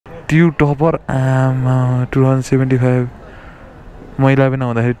ट्यु topper 275 महिला पनि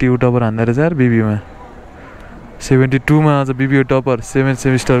आउँदाखेरि ट्यु टपर हान्दै रहेछ यार बिबीमा 72 मा आज बिबी टपर 7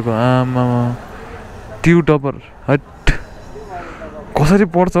 सेमिस्टरको आमा ट्यु टपर हट कसरी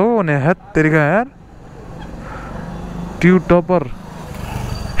पढ्छ हो भने हट तेरिका यार ट्यु टपर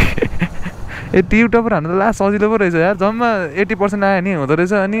ए ट्यु टपर हान्नु त ला सजिलो पो रहेछ यार जम्मा 80% आयो नि हुँदो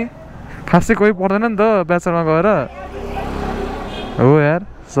रहेछ अनि खासै कोही पढ्दैन नि त ब्याचलरमा गएर हो यार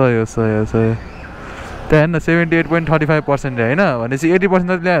सही हो त्यहाँ हेर्न 78.35% रे होइन भनेपछि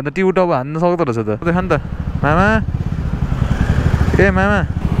 80% त ल्यायो भने त ट्यु टपर हान्नु सक्दो रहेछ त देख नि त मामा ए मामा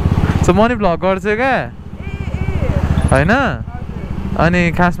सो मनी भ्लग गर्छ क्या होइन अनि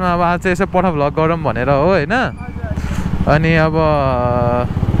खासमा अब आज चाहिँ यसो पठाउ भ्लग गरौँ भनेर हो होइन अनि अब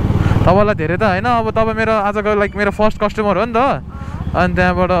तपाईँलाई धेरै त होइन अब तपाईँ मेरो आजको लाइक मेरो फर्स्ट कस्टमर हो नि त अनि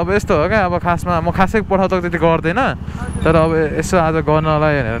त्यहाँबाट अब यस्तो हो क्या अब खासमा म खासै पठाउ त त्यति गर्दैन तर अब यसो आज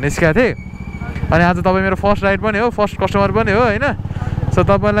गर्नलाई भनेर निस्केको थिएँ अनि आज तपाईँ मेरो फर्स्ट राइड पनि हो फर्स्ट कस्टमर पनि हो होइन सो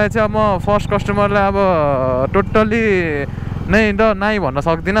तपाईँलाई चाहिँ अब म फर्स्ट कस्टमरलाई अब टोटल्ली नै त नाइ भन्न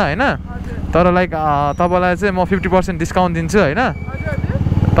सक्दिनँ होइन तर लाइक तपाईँलाई चाहिँ म 50% डिस्काउन्ट दिन्छु होइन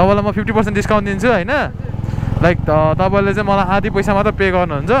तपाईँलाई म 50% डिस्काउन्ट दिन्छु होइन लाइक तपाईँले चाहिँ मलाई आधी पैसा मात्र पे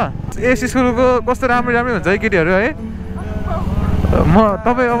गर्नुहुन्छ यस स्कुलको कस्तो राम्रो हुन्छ है केटीहरू है म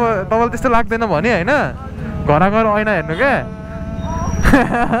तपाईँ अब तपाईँलाई त्यस्तो लाग्दैन भने होइन घर गएर ऐना हेर्नु क्या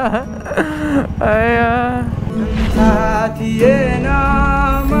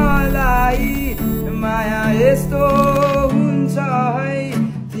माया यस्तो हुन्छ है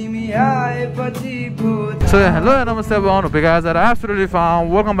तिमी आएपछि So hello and namaste everyone, guys are absolutely fine.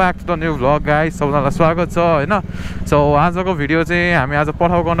 Welcome back to the new vlog guys. सबैजनालाई स्वागत छ हैन. सो आजको भिडियो चाहिँ हामी आज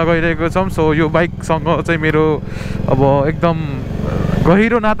पठाउ गर्न गइरहेको छौं. सो यो बाइक सँग चाहिँ मेरो अब एकदम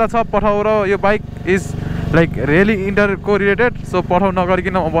गहिरो नाता छ. पठाउ र यो bike is like really enter correlated. So पठाउ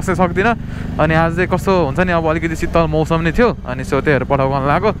नगरिकिन म बस्न सक्दिनँ. अनि आज चाहिँ कस्तो हुन्छ नि अब अलिकति शीतल मौसम नै थियो अनि सो त्यही भएर पठाउ गर्न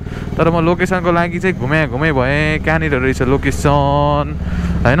लाग्यो. तर म लोकेसनको लागि चाहिँ घुमे भएँ कहाँनिर रहेछ लोकेसन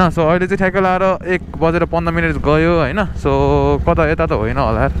हैन. सो अहिले चाहिँ ठ्याक्क लाएर 1:15 गयो हैन. सो कता यता त होइन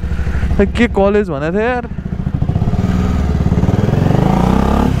होला यार. के कलेज भनेको थियो यार.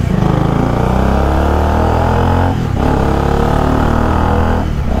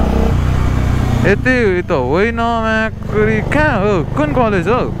 यति त होइन म्याक्री कहाँ हो कुन कलेज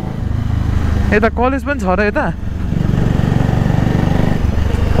हो यता कलेज पनि छ र यता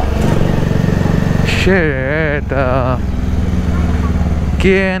सेट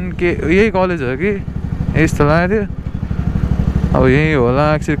केएनके यही कलेज हो कि यस्तो लागेको थियो अब यही होला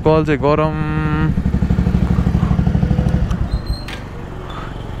एक्चुअली कल चाहिँ गरौँ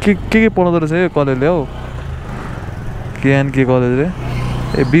के पढाउँदो रहेछ यो कलेजले हौ केएनके कलेज रे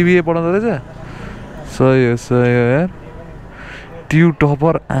ए बिबिए पढाउँदो रहेछ सही हो यार ट्यु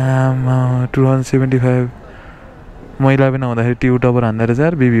टपर 275 महिला पनि आउँदाखेरि ट्यु टपर हान्दै रहेछ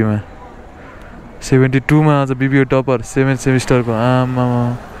यार बिबीमा 72 मा आज बिबी टपर 7 सेमिस्टरको आमा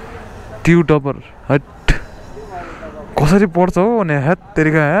ट्यु टपर हट कसरी पढ्छ हो भने हट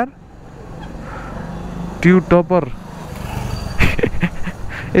तेरिका यार ट्यु टपर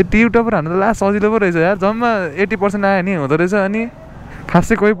ए ट्यु टपर हान्नु त ला सजिलो पो रहेछ यार जम्मा 80% आयो नि हुँदो रहेछ अनि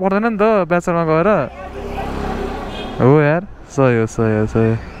खासै कोही पढ्दैन नि त ब्याचलरमा गएर हो यार सही हो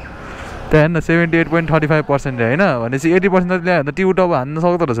त्यहाँ हेर्न 78.35% रे होइन भनेपछि 80% त ल्यायो भने त ट्यु टपर हान्नु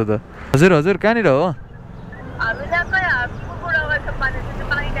सक्दो रहेछ त हजुर कहाँनिर हो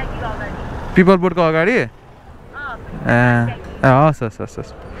पिपल बोर्डको अगाडि हस्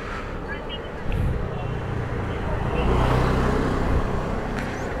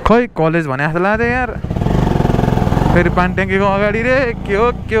खै कलेज भने जस्तो लाग्यो यार फेरि पानी ट्याङ्कीको अगाडि रे के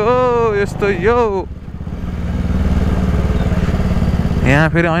हो यस्तो यो यहाँ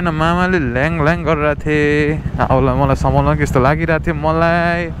फेरि होइन मामाले ल्याङ गरिरहेको थिएँ आउला मलाई सम्हाल्न त्यस्तो लागिरहेको थियो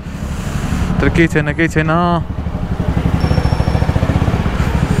मलाई तर केही छैन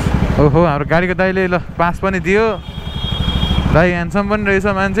ओहो हाम्रो गाडीको दाइले ल पास पनि दियो दाइ ह्यान्डसम पनि रहेछ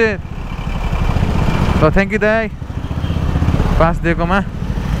मान्छे ल थ्याङ्क यू दाइ पास दिएकोमा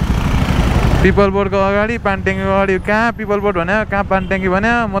पिपल बोर्डको अगाडि पानी ट्याङ्कीको अगाडि कहाँ पिपल बोर्ड भन्यो कहाँ पानी ट्याङ्की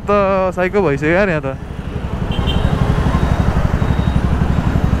भन्यो म त साइको भइसक्यो यार यहाँ त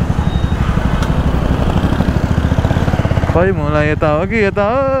खै मलाई यता हो कि यता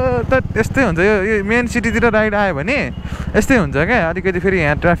हो त यस्तै हुन्छ यो मेन सिटीतिर राइड आयो भने यस्तै हुन्छ क्या अलिकति फेरि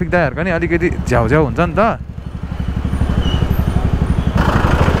यहाँ ट्राफिक दाइहरूको नि अलिकति झ्याउ हुन्छ नि त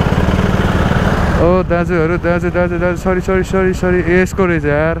ओ दाजुहरू दाजु सरी यसको रहेछ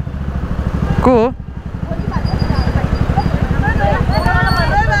यार को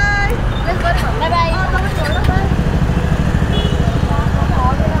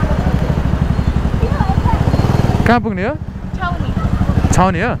कहाँ पुग्ने हो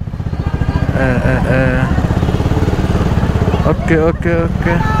छाउनी हो ए ए ए ओके ओके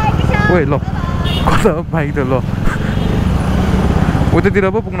ओके ओइ ल कता बाइक त ल उतैतिर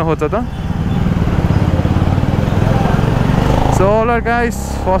पो पुग्न खोज्छ त so all right guys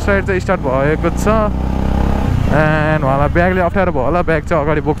first ride चाहिँ स्टार्ट भएको छ एन्ड उहाँलाई ब्यागले अप्ठ्यारो भयो होला ब्याग चाहिँ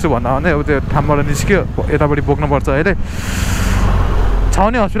अगाडि बोक्छु भन्दा भन्दै अब त्यो ठाउँबाट निस्क्यो यतापट्टि बोक्नुपर्छ अहिले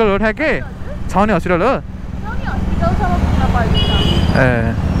छाउनी हस्पिटल हो ठ्याक्कै छाउनी हस्पिटल हो ए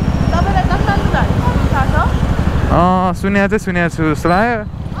सुनेको छु जस्तो लाग्यो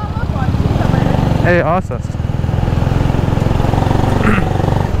ए हस् हस्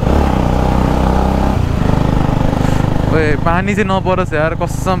ओए पानी चाहिँ नपरोस् यार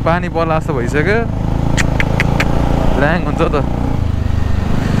कसम पानी पर्ला जस्तो भइसक्यो ल्याङ हुन्छ त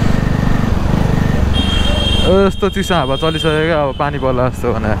यस्तो चिसो हावा चलिसक्यो अब पानी पर्ला जस्तो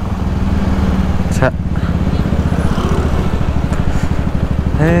भने छ्या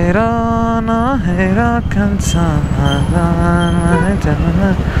हेर न हेर कान्छा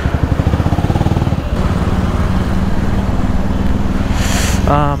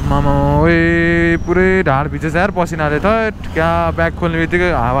आमामा ओए पुरै ढाड भिजेछ यार पसिनाले त क्या ब्याग खोल्ने बित्तिकै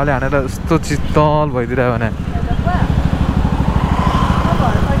हावाले हानेर यस्तो शीतल भइदिरह्यो भने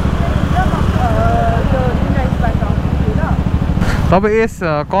तपाईँ यस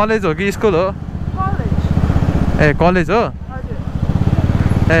कलेज हो कि स्कुल हो ए कलेज हो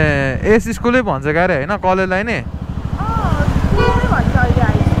ए यस स्कुलै भन्छ क्यारे होइन कलेजलाई नि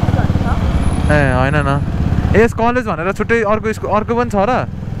ए होइन न यस कलेज भनेर छुट्टै अर्को पनि छ र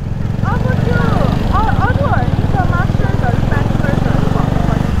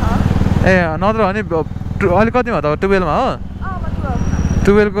ए नत्र भने अहिले कतिमा त 12 मा हो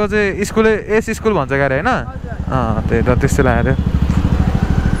 12 को चाहिँ स्कुलै यस स्कुल भन्छ क्यारे होइन त्यही त त्यस्तै लाग्यो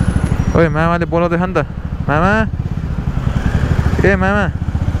ओए मामाले बोलाउँदैछ नि त मामा ए मामा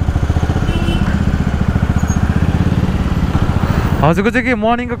हजुरको चाहिँ के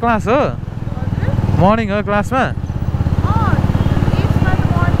मर्निङको क्लास हो मर्निङ हो क्लासमा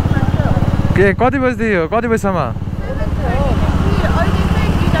के कति बजीदेखि हो कति बजीसम्म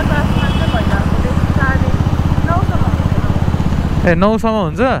ए 9 सम्म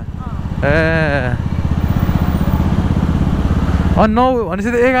हुन्छ ए 9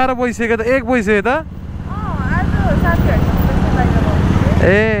 भनेपछि त 11 बजिसक्यो त 1 बजिसक्यो त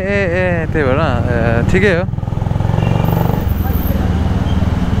ए ए ए त्यही भएर ठिकै हो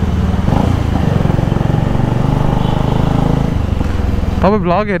तपाईँ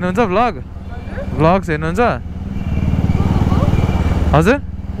भ्लग हेर्नुहुन्छ भ्लग्स हेर्नुहुन्छ हजुर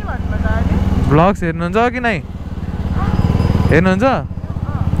भ्लग्स हेर्नुहुन्छ कि नै हेर्नुहुन्छ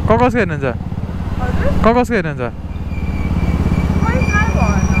कसको हेर्नुहुन्छ कसको हेर्नुहुन्छ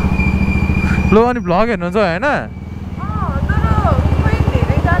लो अनि भ्लग हेर्नुहुन्छ होइन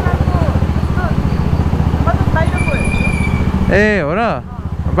ए हो र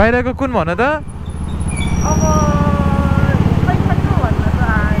बाहिरको कुन भन त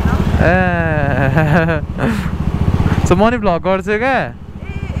ए सो म नि भ्लग गर्छु क्या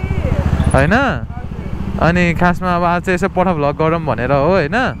होइन अनि खासमा अब आज चाहिँ यसो पठा भ्लग गरौँ भनेर हो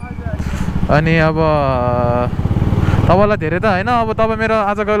होइन अनि अब तपाईँलाई धेरै त होइन अब तपाईँ मेरो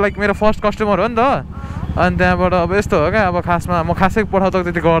आजको लाइक मेरो फर्स्ट कस्टमर हो नि त अनि त्यहाँबाट अब यस्तो हो क्या अब खासमा म खासै पठाउ त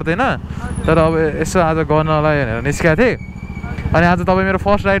त्यति गर्दैन तर अब यसो आज गर्नलाई भनेर निस्केको थिएँ अनि आज तपाईँ मेरो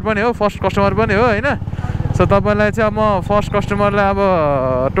फर्स्ट राइड पनि हो फर्स्ट कस्टमर पनि हो होइन सो तपाईँलाई चाहिँ अब म फर्स्ट कस्टमरलाई अब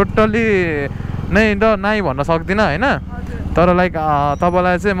टोटल्ली नै नाइ भन्न सक्दिनँ होइन तर लाइक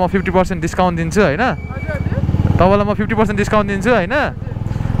तपाईँलाई चाहिँ म 50% डिस्काउन्ट दिन्छु होइन तपाईँलाई म 50% डिस्काउन्ट दिन्छु होइन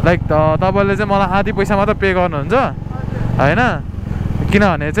लाइक तपाईँले चाहिँ मलाई आधी पैसा मात्र पे गर्नुहुन्छ होइन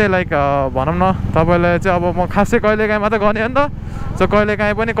किनभने चाहिँ लाइक भनौँ न तपाईँलाई चाहिँ अब म खासै कहिलेकाहीँ मात्र गर्ने हो नि त सो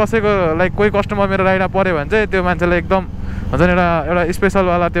कहिलेकाहीँ पनि कसैको लाइक कोही कस्टमर मेरो राइडमा पऱ्यो भने चाहिँ त्यो मान्छेलाई एकदम हुन्छ नि एउटा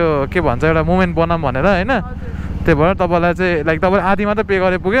स्पेसलवाला त्यो के भन्छ एउटा मोमेन्ट बनाऊँ भनेर होइन त्यही भएर तपाईँलाई चाहिँ लाइक तपाईँले आधी मात्र पे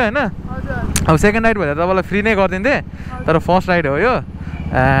गरे पुग्यो होइन अब सेकेन्ड राइड भएर तपाईँलाई फ्री नै गरिदिन्थेँ तर फर्स्ट राइड हो यो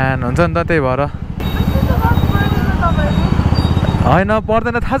एन्ड हुन्छ नि त त्यही भएर होइन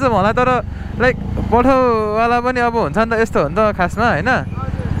पर्दैन थाहा छ मलाई तर लाइक पठाउवाला पनि अब हुन्छ नि त यस्तो हो नि त खासमा होइन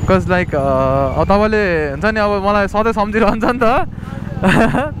बिकज लाइक अब तपाईँले हुन्छ नि अब मलाई सधैँ सम्झिरहन्छ नि त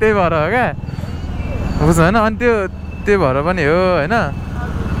त्यही भएर हो क्या बुझ्नु होइन अनि त्यही भएर पनि हो होइन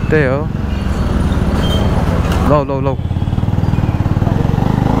त्यही हो लौ लौ लौ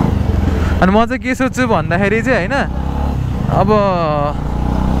अनि म चाहिँ के सोच्छु भन्दाखेरि चाहिँ होइन अब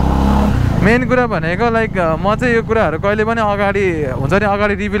मेन कुरा भनेको लाइक म चाहिँ यो कुराहरू कहिले पनि अगाडि हुन्छ नि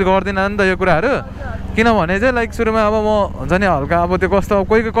अगाडि रिभिल गर्दिनँ नि त यो कुराहरू किनभने चाहिँ लाइक सुरुमा अब म हुन्छ नि हल्का अब त्यो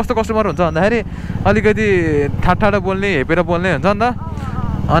कोही कस्तो कस्टमर हुन्छ भन्दाखेरि अलिकति ठाडा बोल्ने हेपेर बोल्ने हुन्छ नि त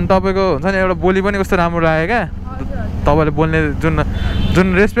अनि तपाईँको हुन्छ नि एउटा बोली पनि कस्तो राम्रो लाग्यो क्या तपाईँले बोल्ने जुन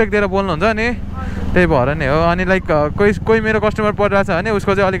रेस्पेक्ट दिएर बोल्नुहुन्छ नि त्यही भएर नै हो अनि लाइक कोही मेरो कस्टमर परिरहेछ भने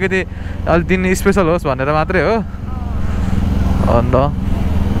उसको चाहिँ अलिकति दिन स्पेसल होस् भनेर मात्रै हो अन्त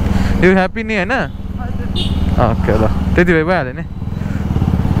यु ह्याप्पी नि होइन ओके ल त्यति भइहाल्यो नि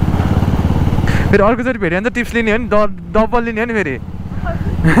फेरि अर्कोचोटि भेट्यो भने चाहिँ टिप्स लिने हो नि डबल लिने हो नि फेरि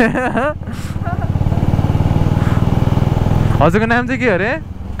हजुरको नाम चाहिँ के अरे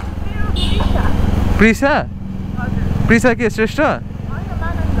प्रिसा प्रिसा के श्रेष्ठ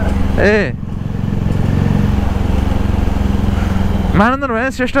ए मानन्दर भएन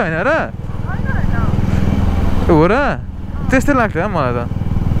श्रेष्ठ होइन र हो र त्यस्तै लाग्थ्यो मलाई त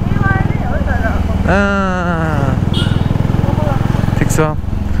ठिक छ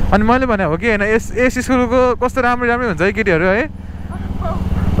अनि मैले भने हो कि होइन यस स्कुलको कस्तो राम्रो राम्रो हुन्छ है केटीहरू है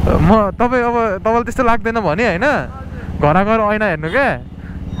तपाईँलाई त्यस्तो लाग्दैन भने होइन घर गएर ऐना हेर्नु क्या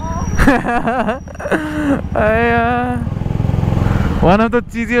one of the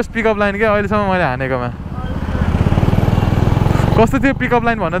चिजिएस्ट pickup line क्या अहिलेसम्म मैले हानेकोमा कस्तो थियो पिकअप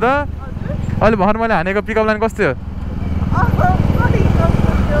लाइन भन्नु त अहिले भर्खर मैले हानेको पिकअप लाइन कस्तो थियो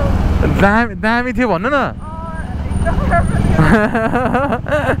दामी थियो भन्नु न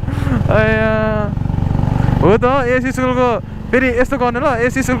हो त एस स्कुलको फेरि यस्तो गर्नु ल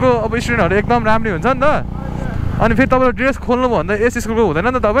एस स्कुलको अब स्टुडेन्टहरू एकदम राम्रै हुन्छ नि त अनि फेरि तपाईँले ड्रेस खोल्नु भन्दा एस स्कुलको हुँदैन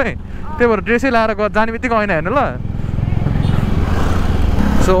नि त तपाईँ त्यही भएर ड्रेसै लाएर जाने बित्तिकै ऐना हेर्नु ल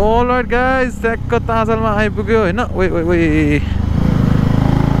सो अल राइट गाइज ट्याक्क ताजलमा आइपुग्यो होइन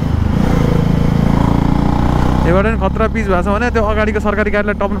यबाट नि खतरा पिच भएको छ भने त्यो अगाडिको सरकारी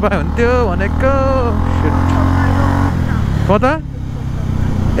गाडीलाई टप्नु पायो भने त्यो भनेको कता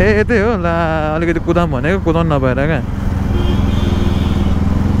ए यतै हो ला अलिकति कुदाम भनेको कुदाउनु नभएर क्या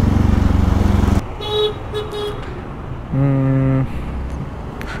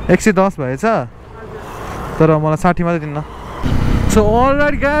 110 भएछ तर मलाई 60 मात्रै दिन्न सो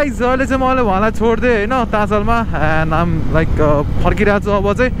अलराइट गाइज अहिले चाहिँ मैले उहाँलाई छोडिदिएँ होइन ताजलमा नाम लाइक फर्किरहेको छु अब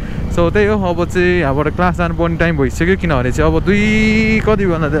चाहिँ सो त्यही हो अब चाहिँ यहाँबाट क्लास जानुपर्ने टाइम भइसक्यो किनभने चाहिँ अब दुई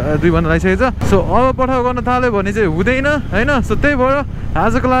भन्दा लागिसकेको छ सो अब पठाउ गर्न थाल्यो भने चाहिँ हुँदैन होइन सो त्यही भएर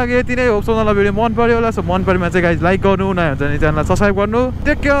आजको लागि यति नै होप सोनालाई भिडियो मन पऱ्यो होला सो मन पऱ्योमा चाहिँ गाइज लाइक गर्नु नयाँ हुन्छ भने च्यानललाई सब्सक्राइब गर्नु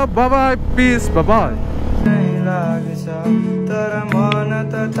take care bye bye piece bye bye तर मन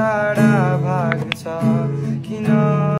त टाढा भाग्छ किन